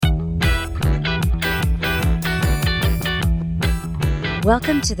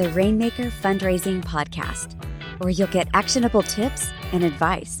Welcome to the Rainmaker Fundraising Podcast, where you'll get actionable tips and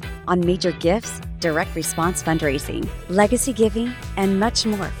advice on major gifts, direct response fundraising, legacy giving, and much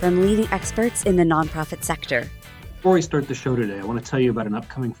more from leading experts in the nonprofit sector. Before we start the show today, I want to tell you about an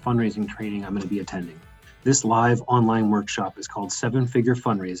upcoming fundraising training I'm going to be attending. This live online workshop is called 7-Figure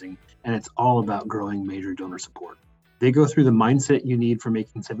Fundraising, and it's all about growing major donor support. They go through the mindset you need for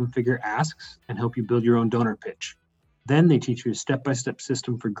making 7-figure asks and help you build your own donor pitch. Then they teach you a step-by-step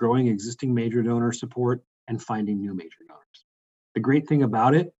system for growing existing major donor support and finding new major donors. The great thing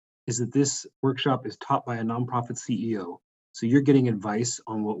about it is that this workshop is taught by a nonprofit CEO, so you're getting advice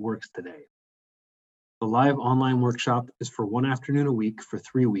on what works today. The live online workshop is for one afternoon a week for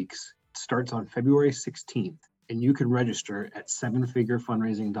 3 weeks. It starts on February 16th, and you can register at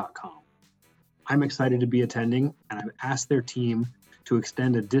 7figurefundraising.com. I'm excited to be attending, and I've asked their team to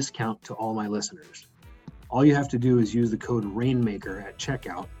extend a discount to all my listeners. All you have to do is use the code RAINMAKER at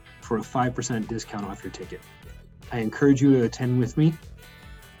checkout for a 5% discount off your ticket. I encourage you to attend with me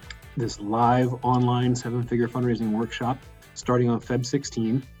this live online 7-figure fundraising workshop starting on Feb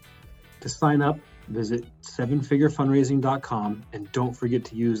 16. To sign up, visit 7figurefundraising.com and don't forget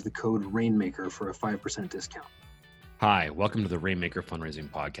to use the code RAINMAKER for a 5% discount. Hi, welcome to the Rainmaker Fundraising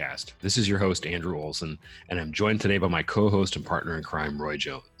Podcast. This is your host, Andrew Olson, and I'm joined today by my co-host and partner in crime, Roy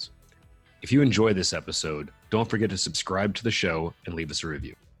Jones. If you enjoy this episode, don't forget to subscribe to the show and leave us a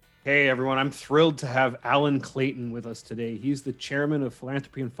review. Hey everyone, I'm thrilled to have Alan Clayton with us today. He's the chairman of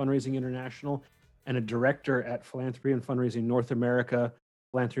Philanthropy and Fundraising International and a director at Philanthropy and Fundraising North America,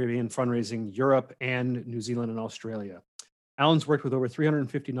 Philanthropy and Fundraising Europe, and New Zealand and Australia. Alan's worked with over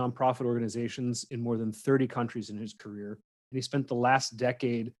 350 nonprofit organizations in more than 30 countries in his career, and he spent the last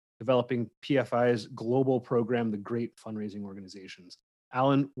decade developing PFI's global program, the Great Fundraising Organizations.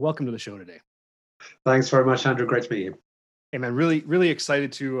 Alan, welcome to the show today. Thanks very much, Andrew. Great to meet you. Hey, man, really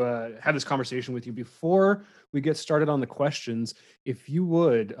excited to have this conversation with you. Before we get started on the questions, if you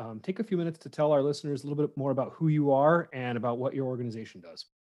would take a few minutes to tell our listeners a little bit more about who you are and about what your organization does.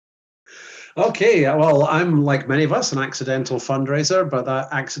 Okay, well, I'm like many of us, an accidental fundraiser, but that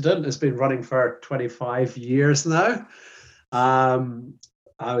accident has been running for 25 years now.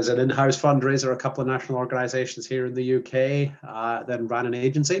 I was an in-house fundraiser, a couple of national organizations here in the UK, then ran an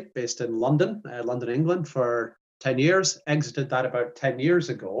agency based in London, England for 10 years, exited that about 10 years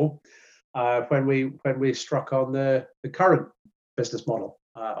ago when we struck on the current business model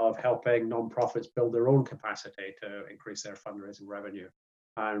of helping nonprofits build their own capacity to increase their fundraising revenue.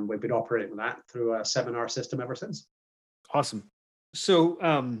 And we've been operating that through a seminar system ever since. Awesome. So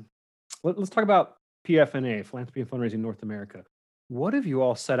let's talk about PFNA, Philanthropy and Fundraising North America. What have you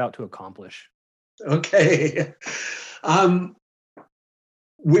all set out to accomplish? Okay.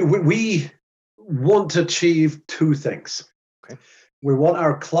 We want to achieve two things. Okay. We want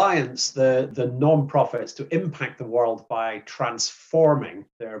our clients, the nonprofits, to impact the world by transforming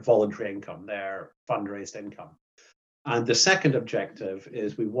their voluntary income, their fundraised income. And the second objective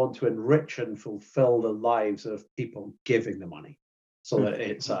is we want to enrich and fulfill the lives of people giving the money so that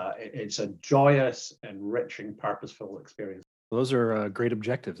it's a joyous, enriching, purposeful experience. Those are great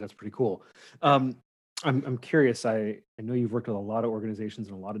objectives. That's pretty cool. I'm curious. I know you've worked with a lot of organizations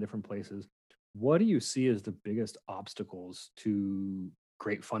in a lot of different places. What do you see as the biggest obstacles to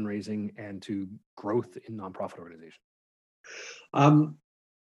great fundraising and to growth in nonprofit organizations?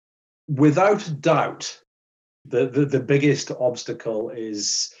 Without doubt, the biggest obstacle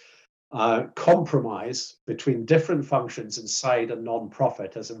is compromise between different functions inside a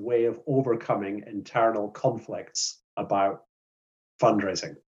nonprofit as a way of overcoming internal conflicts about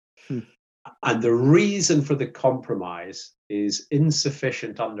fundraising. And the reason for the compromise is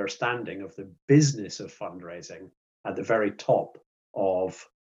insufficient understanding of the business of fundraising at the very top of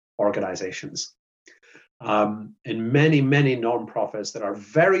organizations. In many nonprofits, there are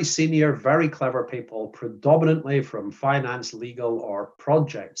very senior, very clever people, predominantly from finance, legal, or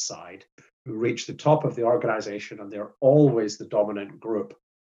project side, who reach the top of the organization, and they're always the dominant group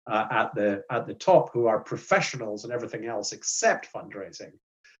at the top, who are professionals and everything else except fundraising.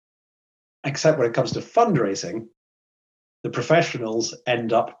 Except when it comes to fundraising, the professionals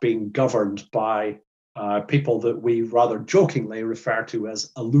end up being governed by people that we rather jokingly refer to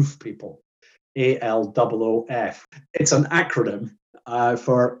as aloof people, ALOOF. It's an acronym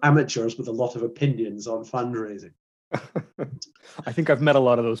for amateurs with a lot of opinions on fundraising. I think I've met a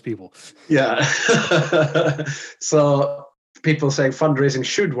lot of those people. Yeah. So people saying fundraising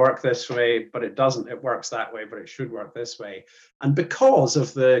should work this way, but it doesn't. It works that way, but it should work this way. And because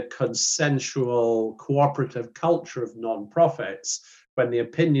of the consensual, cooperative culture of nonprofits, when the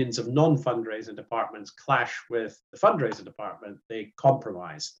opinions of non-fundraising departments clash with the fundraising department, they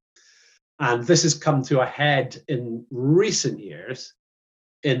compromise. And this has come to a head in recent years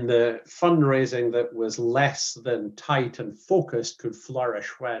in the fundraising that was less than tight and focused could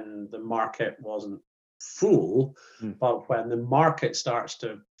flourish when the market wasn't full. But when the market starts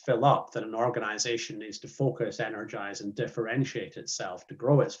to fill up, then an organization needs to focus, energize, and differentiate itself to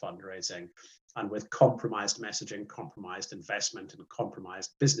grow its fundraising. And with compromised messaging, compromised investment, and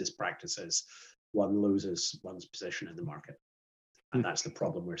compromised business practices, one loses one's position in the market. And that's the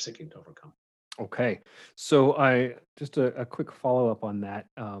problem we're seeking to overcome. Okay. So I just a quick follow-up on that.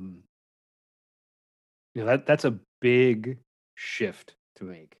 That's a big shift to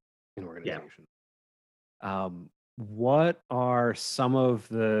make in organization. What are some of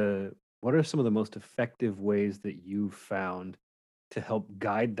the most effective ways that you've found to help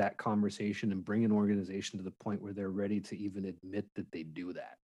guide that conversation and bring an organization to the point where they're ready to even admit that they do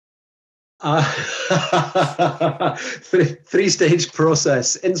that? Three-stage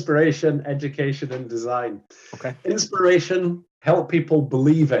process: inspiration, education, and design. Okay. Inspiration, help people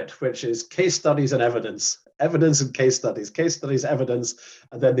believe it, which is case studies and evidence and case studies, evidence,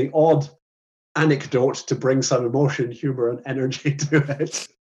 and then the odd anecdote to bring some emotion, humor, and energy to it.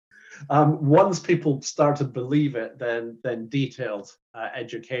 Once people start to believe it, then detailed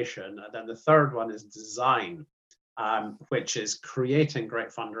education. And then the third one is design, which is creating great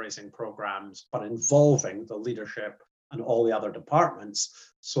fundraising programs, but involving the leadership and all the other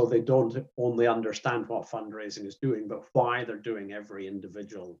departments, so they don't only understand what fundraising is doing, but why they're doing every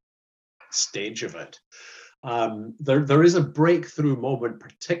individual stage of it. There is a breakthrough moment,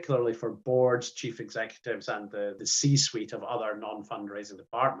 particularly for boards, chief executives, and the C-suite of other non-fundraising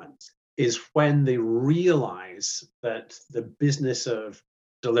departments, is when they realize that the business of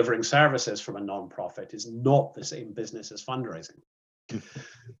delivering services from a nonprofit is not the same business as fundraising.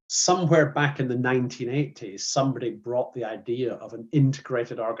 Somewhere back in the 1980s, somebody brought the idea of an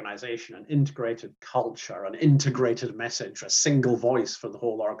integrated organization, an integrated culture, an integrated message, a single voice for the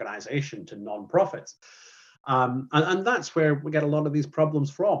whole organization to nonprofits. And that's where we get a lot of these problems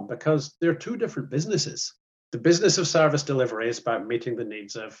from, because they're two different businesses. The business of service delivery is about meeting the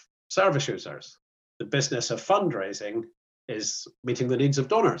needs of service users. The business of fundraising is meeting the needs of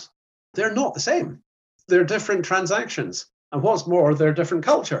donors. They're not the same. They're different transactions. And what's more, they're different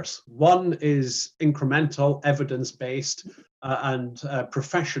cultures. One is incremental, evidence-based, and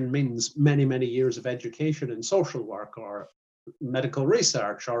profession means many, many years of education in social work or medical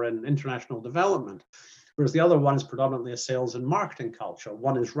research or in international development. Whereas the other one is predominantly a sales and marketing culture.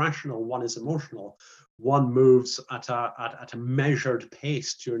 One is rational, one is emotional. One moves at a measured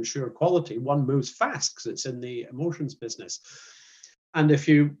pace to ensure quality. One moves fast because it's in the emotions business. And if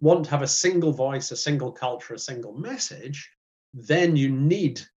you want to have a single voice, a single culture, a single message, then you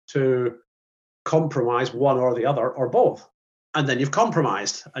need to compromise one or the other or both. And then you've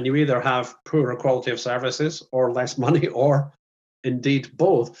compromised, and you either have poorer quality of services or less money, or indeed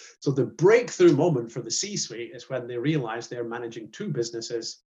both. So the breakthrough moment for the C-suite is when they realize they're managing two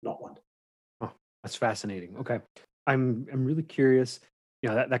businesses, not one. Oh, that's fascinating. Okay. I'm really curious.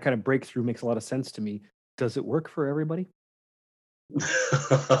 That kind of breakthrough makes a lot of sense to me. Does it work for everybody?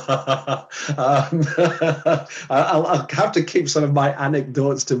 I'll have to keep some of my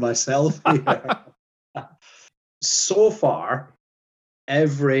anecdotes to myself here. So far,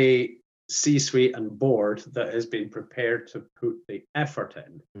 every C-suite and board that has been prepared to put the effort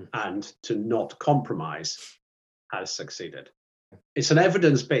in and to not compromise has succeeded. It's an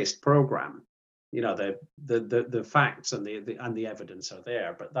evidence-based program. The facts and the evidence are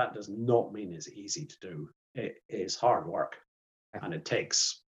there, but that does not mean it's easy to do. It is hard work, and it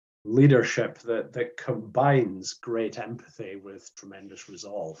takes leadership that combines great empathy with tremendous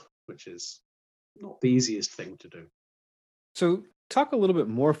resolve, which is not the easiest thing to do. So talk a little bit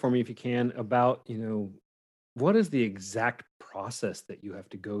more for me, if you can, about, what is the exact process that you have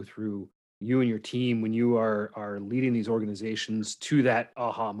to go through, you and your team, when you are leading these organizations to that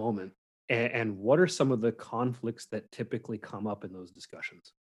aha moment? And what are some of the conflicts that typically come up in those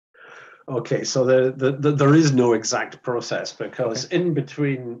discussions? Okay, so there is no exact process, because in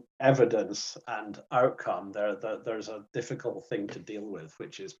between evidence and outcome, there's a difficult thing to deal with,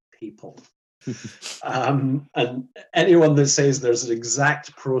 which is people. And anyone that says there's an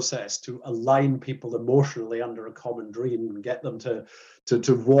exact process to align people emotionally under a common dream and get them to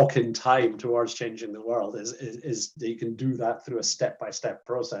walk in time towards changing the world is you can do that through a step-by-step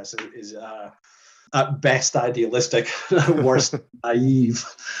process is at best idealistic, at worst naive.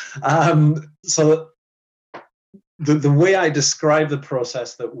 So the way I describe the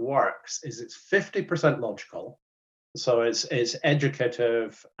process that works is it's 50% logical, So it's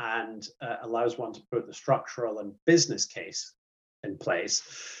educative and allows one to put the structural and business case in place.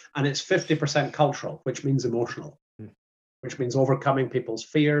 And it's 50% cultural, which means emotional, which means overcoming people's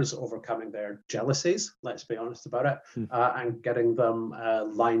fears, overcoming their jealousies, let's be honest about it, and getting them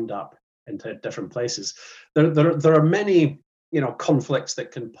lined up into different places. There are many conflicts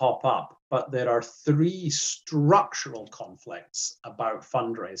that can pop up, but there are 3 structural conflicts about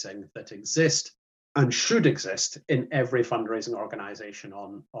fundraising that exist and should exist in every fundraising organization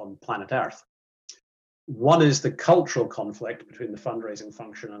on planet Earth. One is the cultural conflict between the fundraising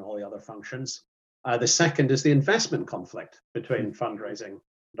function and all the other functions. The second is the investment conflict between fundraising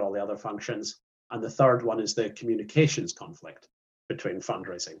and all the other functions. And the third one is the communications conflict between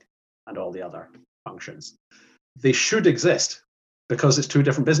fundraising and all the other functions. They should exist because it's 2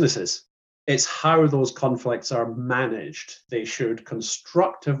 different businesses. It's how those conflicts are managed. They should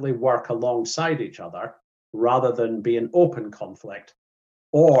constructively work alongside each other rather than be an open conflict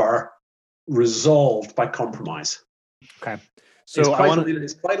or resolved by compromise. Okay. So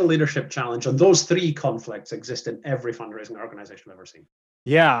it's quite a leadership challenge. And those 3 conflicts exist in every fundraising organization I've ever seen.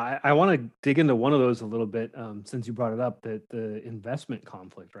 Yeah, I want to dig into one of those a little bit since you brought it up, the investment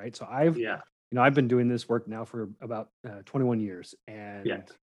conflict, right? So I've been doing this work now for about 21 years, and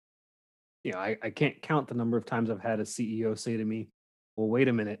I can't count the number of times I've had a CEO say to me, "Well, wait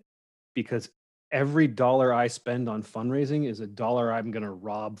a minute, because every dollar I spend on fundraising is a dollar I'm going to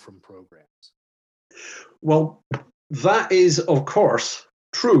rob from programs." Well, that is, of course,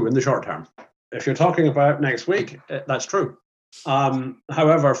 true in the short term. If you're talking about next week, that's true.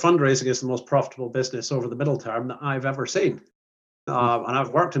 However, fundraising is the most profitable business over the middle term that I've ever seen. And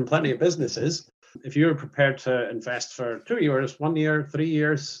I've worked in plenty of businesses. If you're prepared to invest for 2 years, 1 year, 3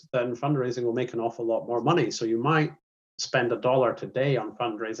 years, then fundraising will make an awful lot more money. So you might spend $1 today on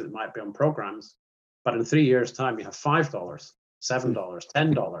fundraising, it might be on programs, but in 3 years' time, you have $5, $7,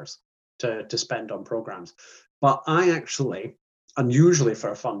 $10 to spend on programs. But I actually, unusually for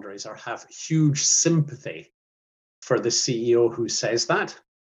a fundraiser, have huge sympathy for the CEO who says that.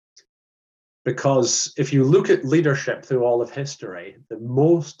 Because if you look at leadership through all of history, the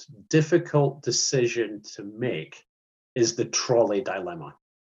most difficult decision to make is the trolley dilemma.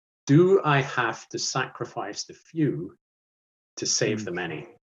 Do I have to sacrifice the few to save the many?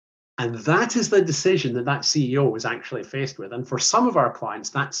 And that is the decision that CEO is actually faced with. And for some of our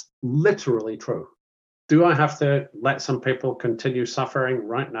clients, that's literally true. Do I have to let some people continue suffering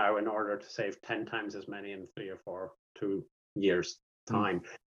right now in order to save 10 times as many in 3 or 4, 2 years' time?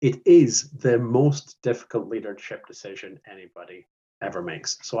 It is the most difficult leadership decision anybody ever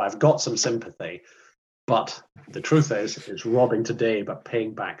makes. So I've got some sympathy, but the truth is, it's robbing today, but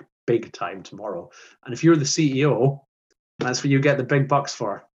paying back big time tomorrow. And if you're the CEO, that's what you get the big bucks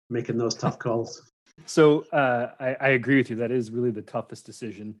for, making those tough calls. So I agree with you. That is really the toughest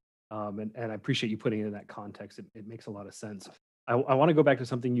decision. And I appreciate you putting it in that context. It makes a lot of sense. I want to go back to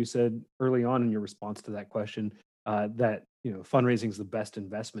something you said early on in your response to that question, that fundraising is the best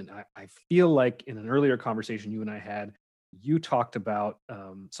investment. I feel like in an earlier conversation you and I had, you talked about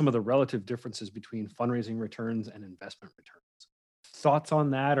some of the relative differences between fundraising returns and investment returns. Thoughts on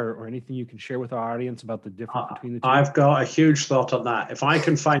that, or anything you can share with our audience about the difference between the two? I've got a huge thought on that. If I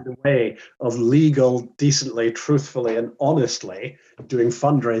can find a way of legal, decently, truthfully, and honestly doing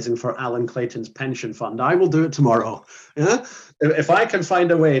fundraising for Alan Clayton's pension fund, I will do it tomorrow. Yeah? If I can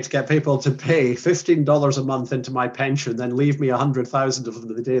find a way to get people to pay $15 a month into my pension, then leave me 100,000 of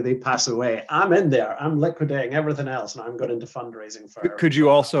them the day they pass away, I'm in there. I'm liquidating everything else, and I'm going into fundraising for. Could you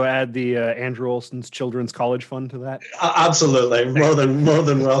also add the Andrew Olson's Children's College Fund to that? Absolutely, more than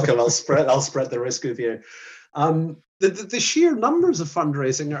welcome. I'll spread the risk with you. The sheer numbers of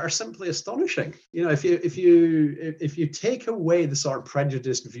fundraising are simply astonishing. If you take away the sort of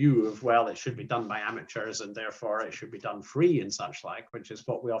prejudiced view of, well, it should be done by amateurs and therefore it should be done free and such like, which is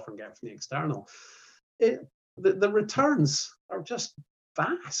what we often get from the external, the returns are just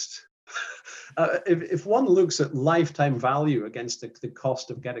vast. If one looks at lifetime value against the cost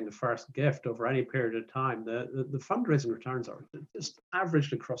of getting the first gift over any period of time, the fundraising returns are just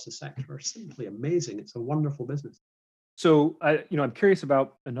averaged across the sector are simply amazing. It's a wonderful business. So I'm curious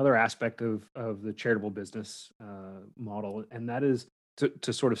about another aspect of the charitable business model, and that is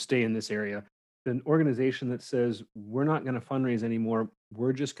to sort of stay in this area. An organization that says we're not going to fundraise anymore,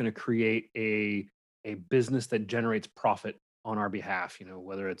 we're just going to create a business that generates profit on our behalf.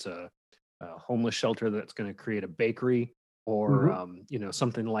 Whether it's a homeless shelter that's going to create a bakery or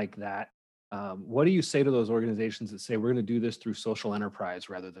something like that. What do you say to those organizations that say we're going to do this through social enterprise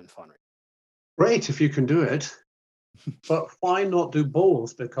rather than fundraising? Great if you can do it. But why not do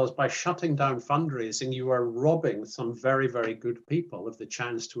both? Because by shutting down fundraising, you are robbing some very, very good people of the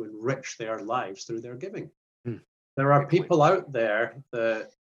chance to enrich their lives through their giving. There are people out there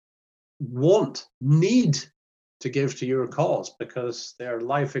that need to give to your cause because their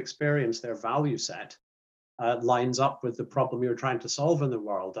life experience, their value set lines up with the problem you're trying to solve in the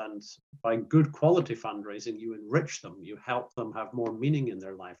world. And by good quality fundraising, you enrich them, you help them have more meaning in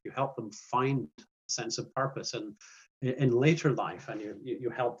their life, you help them find a sense of purpose in later life, and you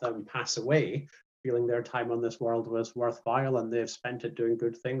help them pass away feeling their time on this world was worthwhile and they've spent it doing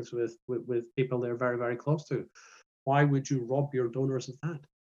good things with people they're very, very close to. Why would you rob your donors of that?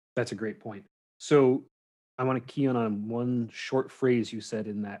 That's a great point. So I want to key on one short phrase you said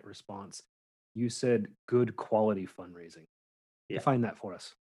in that response. You said good quality fundraising. Yeah. Define that for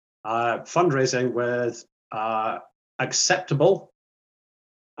us. Fundraising with acceptable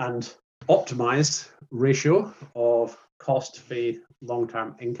and optimized ratio of cost fee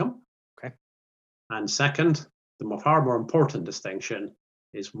long-term income. Okay. And second, the far more important distinction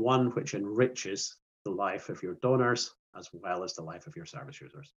is one which enriches the life of your donors as well as the life of your service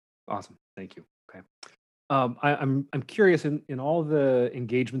users. Awesome. Thank you. Okay. I'm curious in all the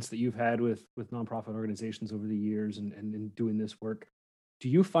engagements that you've had with nonprofit organizations over the years and in doing this work, do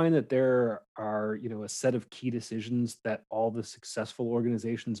you find that there are, a set of key decisions that all the successful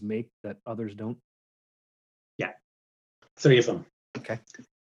organizations make that others don't? Yeah, 3 of them. Okay.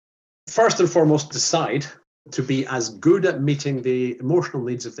 First and foremost, decide to be as good at meeting the emotional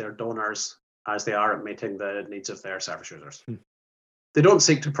needs of their donors as they are at meeting the needs of their service users. They don't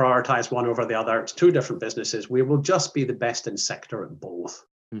seek to prioritize one over the other. It's 2 different businesses. We will just be the best in sector at both.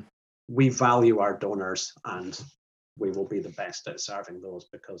 We value our donors and we will be the best at serving those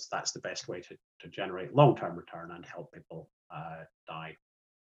because that's the best way to generate long-term return and help people die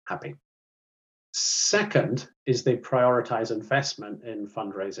happy. Second is they prioritize investment in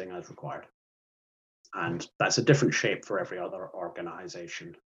fundraising as required. And that's a different shape for every other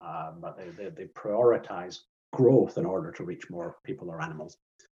organization, but they prioritize growth in order to reach more people or animals.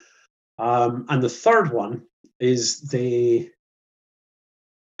 And the third one is they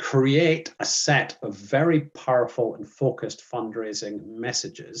create a set of very powerful and focused fundraising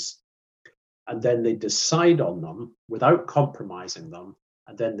messages, and then they decide on them without compromising them,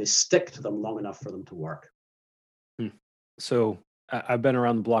 and then they stick to them long enough for them to work. So I've been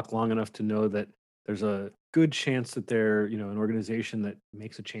around the block long enough to know that there's a good chance that they're, an organization that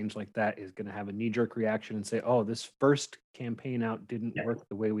makes a change like that is going to have a knee-jerk reaction and say, oh, this first campaign out didn't work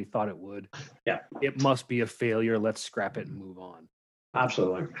the way we thought it would. Yeah. It must be a failure. Let's scrap it and move on.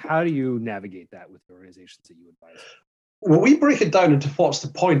 Absolutely. How do you navigate that with the organizations that you advise? Well, we break it down into what's the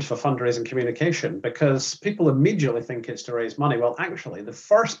point for fundraising communication, because people immediately think it's to raise money. Well, actually, the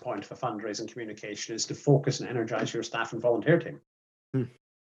first point for fundraising communication is to focus and energize your staff and volunteer team.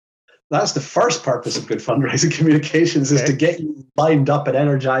 That's the first purpose of good fundraising communications, is to get you lined up and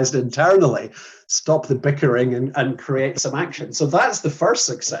energized internally, stop the bickering and create some action. So that's the first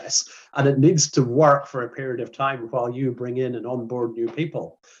success. And it needs to work for a period of time while you bring in and onboard new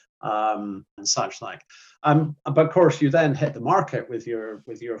people and such like. But of course, you then hit the market with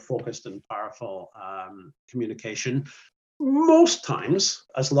your focused and powerful communication. Most times,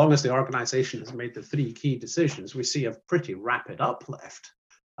 as long as the organization has made the 3 key decisions, we see a pretty rapid uplift.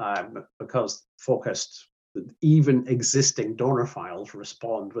 Because focused, even existing donor files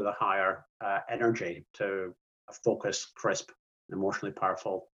respond with a higher energy to a focused, crisp, emotionally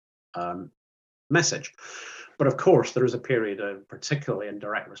powerful message. But of course, there is a period of, particularly in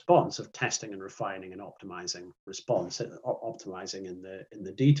direct response, of testing and refining and optimizing response, optimizing in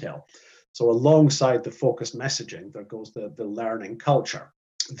the detail. So alongside the focused messaging, there goes the learning culture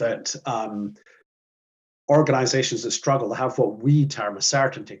that organizations that struggle have what we term a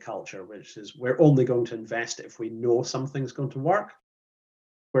certainty culture, which is we're only going to invest if we know something's going to work.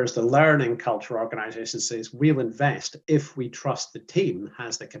 Whereas the learning culture organization says we'll invest if we trust the team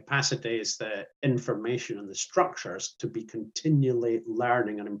has the capacities, the information, and the structures to be continually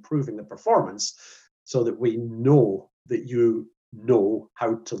learning and improving the performance so that we know that you know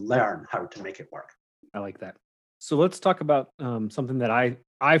how to learn how to make it work. I like that. So let's talk about something that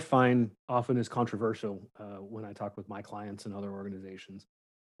I find often is controversial when I talk with my clients and other organizations.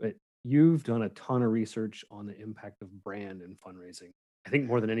 But you've done a ton of research on the impact of brand in fundraising. I think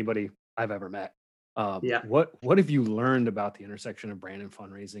more than anybody I've ever met. What have you learned about the intersection of brand and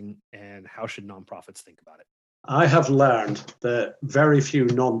fundraising, and how should nonprofits think about it? I have learned that very few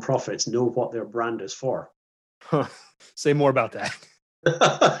nonprofits know what their brand is for. Say more about that.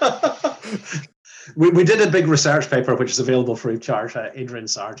 we did a big research paper, which is available free of charge. Adrian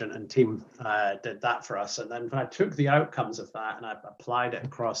Sargent and team did that for us. And then when I took the outcomes of that and I applied it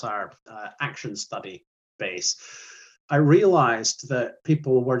across our action study base, I realized that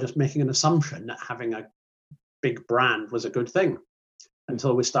people were just making an assumption that having a big brand was a good thing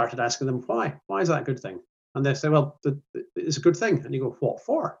until we started asking them why. Why is that a good thing? And they say, well, it's a good thing. And you go, what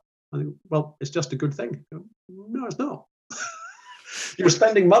for? And they go, well, it's just a good thing. Go, no, it's not. You're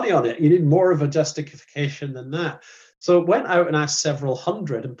spending money on it. You need more of a justification than that. So went out and asked several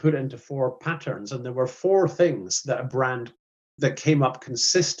hundred and put it into 4 patterns. And there were 4 things that a brand that came up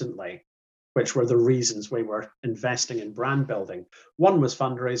consistently, which were the reasons we were investing in brand building. 1 was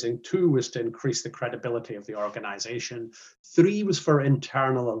fundraising. 2 was to increase the credibility of the organization. 3 was for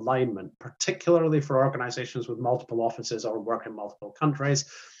internal alignment, particularly for organizations with multiple offices or work in multiple countries.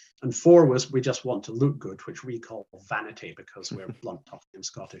 And 4 was we just want to look good, which we call vanity because we're blunt talking and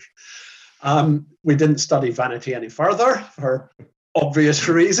Scottish. We didn't study vanity any further for obvious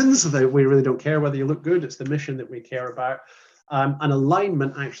reasons. That we really don't care whether you look good. It's the mission that we care about. And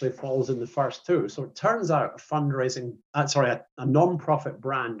alignment actually falls in the first 2. So it turns out a non-profit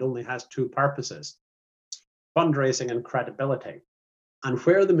brand only has 2 purposes: fundraising and credibility. And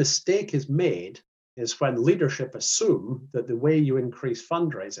where the mistake is made is when leadership assume that the way you increase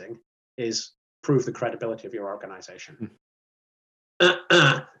fundraising is prove the credibility of your organization.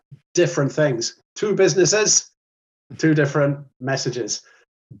 Different things. 2 businesses, 2 different messages.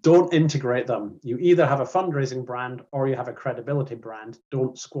 Don't integrate them. You either have a fundraising brand or you have a credibility brand.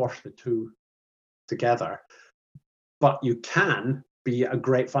 Don't squash the 2 together. But you can be a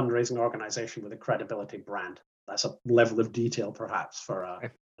great fundraising organization with a credibility brand. That's a level of detail perhaps for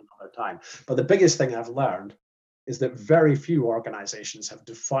another time. But the biggest thing I've learned is that very few organizations have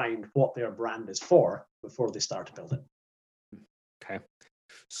defined what their brand is for before they start to build it. Okay.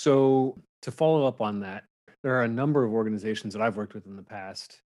 So to follow up on that, there are a number of organizations that I've worked with in the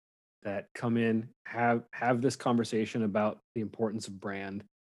past that come in, have this conversation about the importance of brand,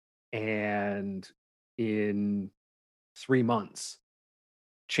 and in 3 months,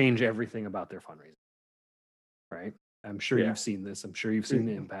 change everything about their fundraising. Right? I'm sure you've seen this. I'm sure you've seen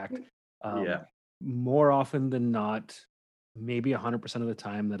the impact. More often than not, maybe 100% of the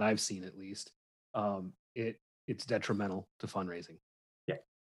time that I've seen, at least, it's detrimental to fundraising. Yeah.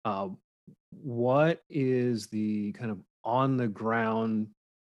 What is the kind of on the ground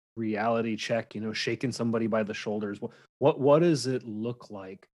reality check? Shaking somebody by the shoulders. What does it look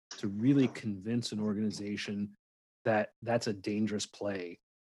like to really convince an organization that that's a dangerous play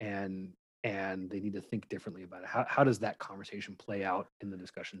and they need to think differently about it? How does that conversation play out in the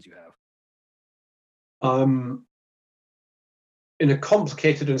discussions you have? In a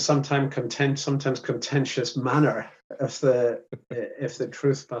complicated and sometimes contentious manner, if the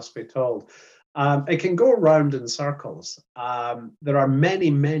truth must be told. It can go around in circles. There are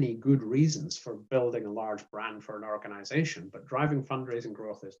many, many good reasons for building a large brand for an organization, but driving fundraising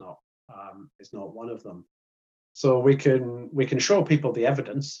growth is not one of them. So we can show people the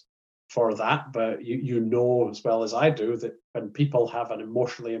evidence for that, but you know as well as I do that when people have an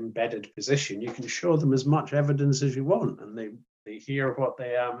emotionally embedded position, you can show them as much evidence as you want, and they hear what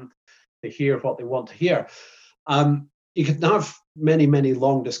they want to hear. You can have many, many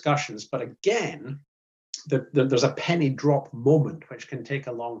long discussions, but again, there's a penny drop moment which can take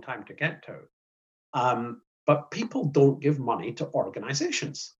a long time to get to. But people don't give money to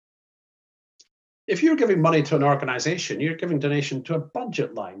organizations. If you're giving money to an organization, you're giving donation to a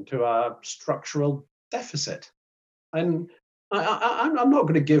budget line, to a structural deficit. And I'm not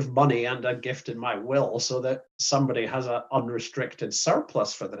going to give money and a gift in my will so that somebody has an unrestricted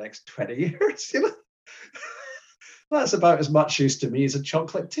surplus for the next 20 years. That's about as much use to me as a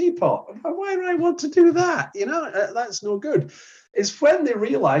chocolate teapot. Why do I want to do that? That's no good. It's when they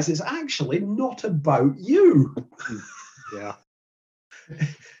realize it's actually not about you. Yeah.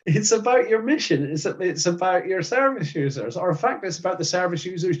 It's about your mission. It's about your service users. Or in fact, it's about the service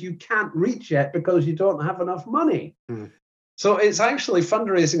users you can't reach yet because you don't have enough money. So it's actually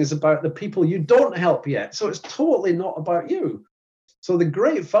fundraising is about the people you don't help yet. So it's totally not about you. So the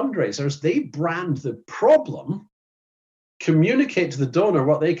great fundraisers, they brand the problem, communicate to the donor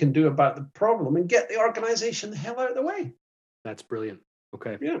what they can do about the problem, and get the organization the hell out of the way. That's brilliant.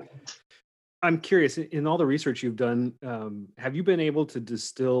 Okay. Yeah. I'm curious, in all the research you've done, have you been able to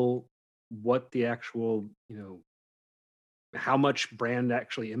distill what the actual, how much brand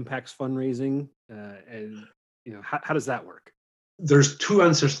actually impacts fundraising? And, how does that work? There's 2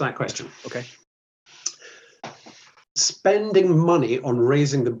 answers to that question. Okay. Spending money on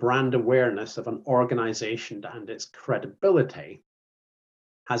raising the brand awareness of an organization and its credibility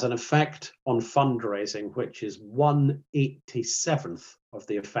has an effect on fundraising, which is 1/87th of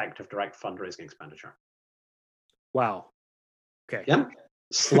the effect of direct fundraising expenditure. Wow. Okay. Yeah,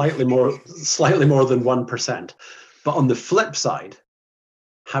 slightly more than 1%. But on the flip side,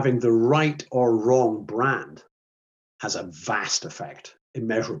 having the right or wrong brand has a vast effect,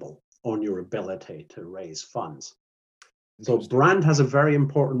 immeasurable, on your ability to raise funds. So brand has a very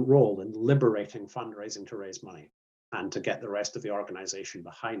important role in liberating fundraising to raise money and to get the rest of the organization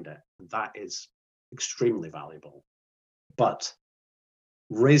behind it. That is extremely valuable. But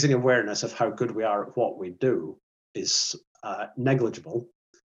raising awareness of how good we are at what we do is negligible.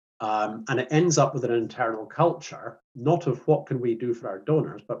 And it ends up with an internal culture, not of what can we do for our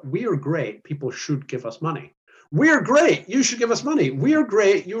donors, but we are great, people should give us money. We're great, you should give us money. We're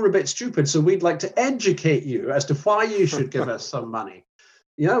great, you're a bit stupid, so we'd like to educate you as to why you should give us some money.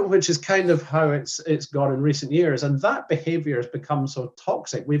 Which is kind of how it's gone in recent years. And that behavior has become so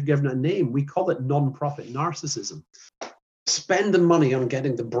toxic, we've given it a name. We call it non-profit narcissism. Spend the money on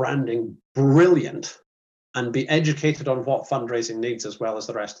getting the branding brilliant and be educated on what fundraising needs as well as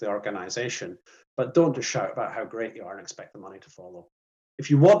the rest of the organization. But don't just shout about how great you are and expect the money to follow.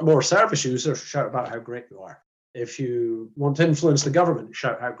 If you want more service users, shout about how great you are. If you want to influence the government,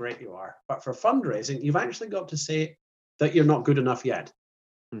 shout how great you are. But for fundraising, you've actually got to say that you're not good enough yet.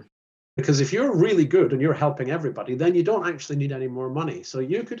 Because if you're really good and you're helping everybody, then you don't actually need any more money. So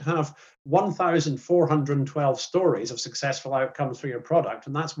you could have 1,412 stories of successful outcomes for your product,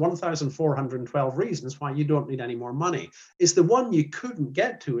 and that's 1,412 reasons why you don't need any more money. It's the one you couldn't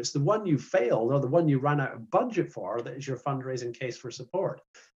get to, it's the one you failed, or the one you ran out of budget for that is your fundraising case for support.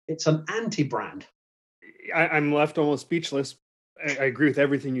 It's an anti-brand. I'm left almost speechless. I agree with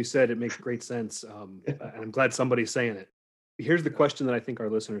everything you said. It makes great sense. And I'm glad somebody's saying it. Here's the question that I think our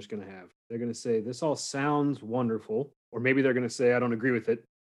listeners are going to have. They're going to say, this all sounds wonderful. Or maybe they're going to say, I don't agree with it,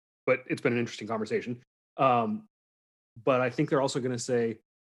 but it's been an interesting conversation. But I think they're also going to say,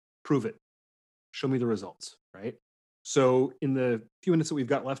 prove it. Show me the results, right? So in the few minutes that we've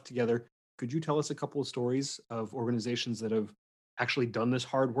got left together, could you tell us a couple of stories of organizations that have actually done this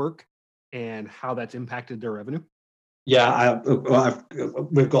hard work and how that's impacted their revenue? Yeah,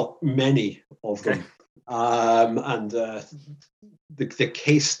 we've got many of them. And the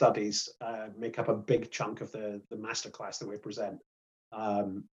case studies make up a big chunk of the masterclass that we present.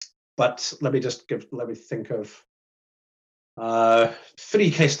 But let me think of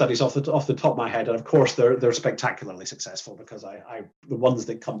 3 case studies off the top of my head, and of course they're spectacularly successful because the ones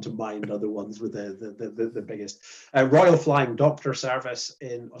that come to mind are the ones with the biggest. Royal Flying Doctor Service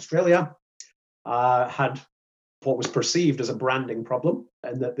in Australia had what was perceived as a branding problem,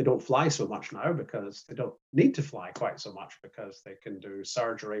 and that they don't fly so much now because they don't need to fly quite so much because they can do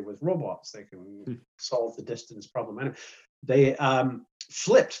surgery with robots. They can solve the distance problem. And they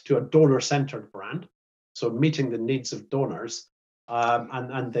flipped to a donor-centered brand, so meeting the needs of donors,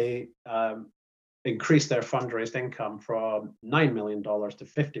 and they increased their fundraised income from $9 million to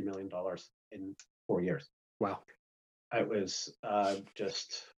 $50 million in 4 years. Wow. It was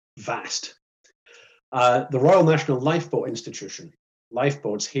just vast. The Royal National Lifeboat Institution,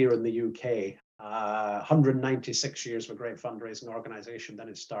 lifeboats here in the UK, 196 years of a great fundraising organization, then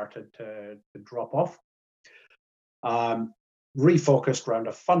it started to drop off. Refocused around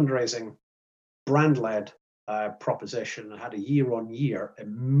a fundraising, brand-led proposition, and had a year-on-year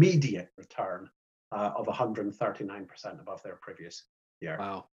immediate return of 139% above their previous year.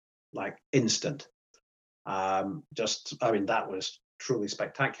 Wow. Like instant. That was truly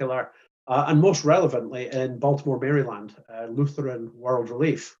spectacular. And most relevantly, in Baltimore, Maryland, Lutheran World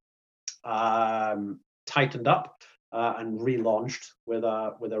Relief tightened up and relaunched with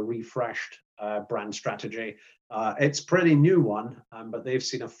a refreshed brand strategy. It's a pretty new one, but they've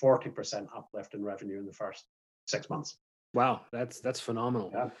seen a 40% uplift in revenue in the first 6 months. Wow, that's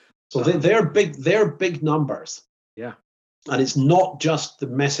phenomenal. Yeah. So they're big numbers. Yeah. And it's not just the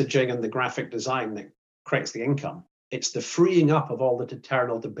messaging and the graphic design that creates the income. It's the freeing up of all the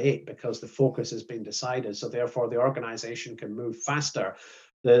internal debate because the focus has been decided. So therefore, the organization can move faster.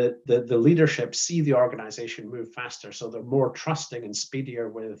 The leadership see the organization move faster. So they're more trusting and speedier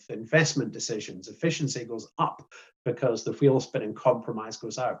with investment decisions. Efficiency goes up because the wheel spinning compromise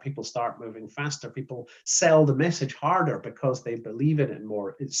goes out. People start moving faster. People sell the message harder because they believe in it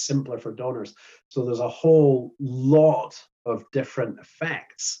more. It's simpler for donors. So there's a whole lot of different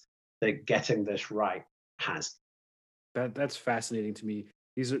effects that getting this right has. That's fascinating to me.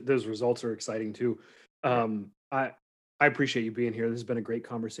 Those results are exciting too. I appreciate you being here. This has been a great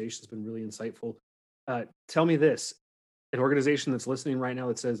conversation. It's been really insightful. Tell me this: an organization that's listening right now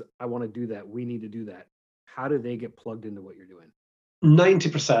that says, "I want to do that. We need to do that." How do they get plugged into what you're doing?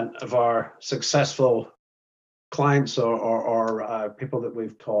 90% of our successful clients or people that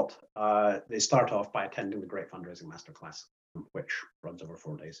we've taught, they start off by attending the Great Fundraising Masterclass, which runs over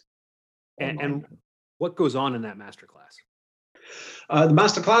 4 days. And what goes on in that masterclass? The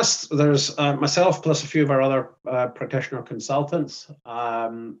masterclass, there's myself plus a few of our other practitioner consultants.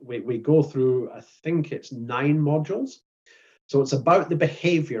 We go through, I think it's 9 modules. So it's about the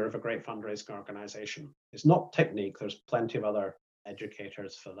behavior of a great fundraising organization. It's not technique. There's plenty of other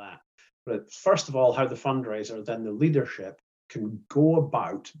educators for that. But first of all, how the fundraiser, then the leadership, can go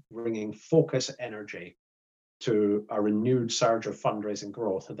about bringing focus energy to a renewed surge of fundraising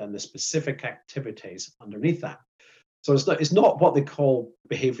growth, and then the specific activities underneath that. So it's not what they call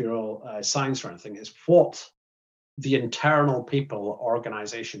behavioral science or anything. It's what the internal people,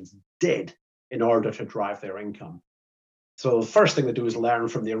 organizations did in order to drive their income. So the first thing they do is learn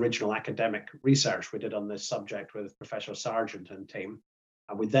from the original academic research we did on this subject with Professor Sargent and team.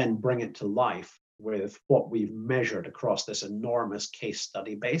 And we then bring it to life with what we've measured across this enormous case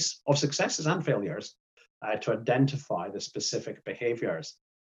study base of successes and failures to identify the specific behaviors.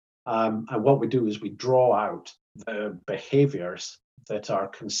 And what we do is we draw out the behaviors that are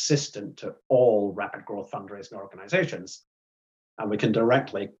consistent to all rapid growth fundraising organizations. And we can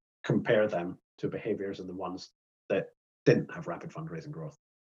directly compare them to behaviors of the ones that didn't have rapid fundraising growth.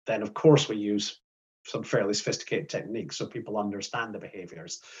 Then, of course, we use some fairly sophisticated techniques so people understand the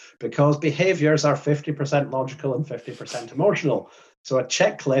behaviors, because behaviors are 50% logical and 50% emotional. So a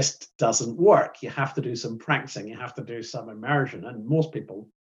checklist doesn't work. You have to do some practicing, you have to do some immersion, and most people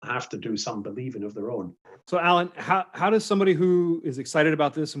have to do some believing of their own. So Alan, how does somebody who is excited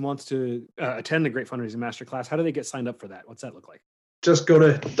about this and wants to attend the Great Fundraising Masterclass, how do they get signed up for that? What's that look like? Just go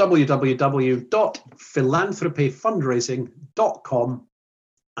to www.philanthropyfundraising.com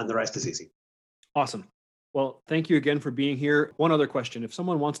and the rest is easy. Awesome. Well, thank you again for being here. One other question. If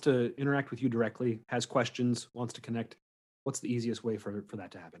someone wants to interact with you directly, has questions, wants to connect, what's the easiest way for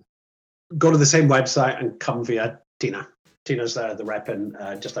that to happen? Go to the same website and come via Tina. Tina's the rep in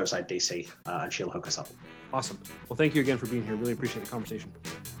just outside DC, and she'll hook us up. Awesome. Well, thank you again for being here. Really appreciate the conversation.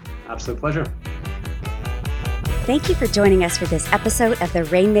 Absolute pleasure. Thank you for joining us for this episode of the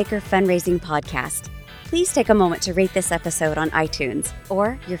Rainmaker Fundraising Podcast. Please take a moment to rate this episode on iTunes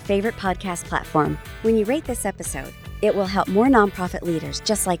or your favorite podcast platform. When you rate this episode, it will help more nonprofit leaders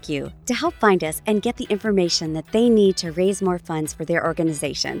just like you to help find us and get the information that they need to raise more funds for their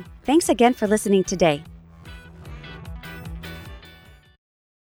organization. Thanks again for listening today.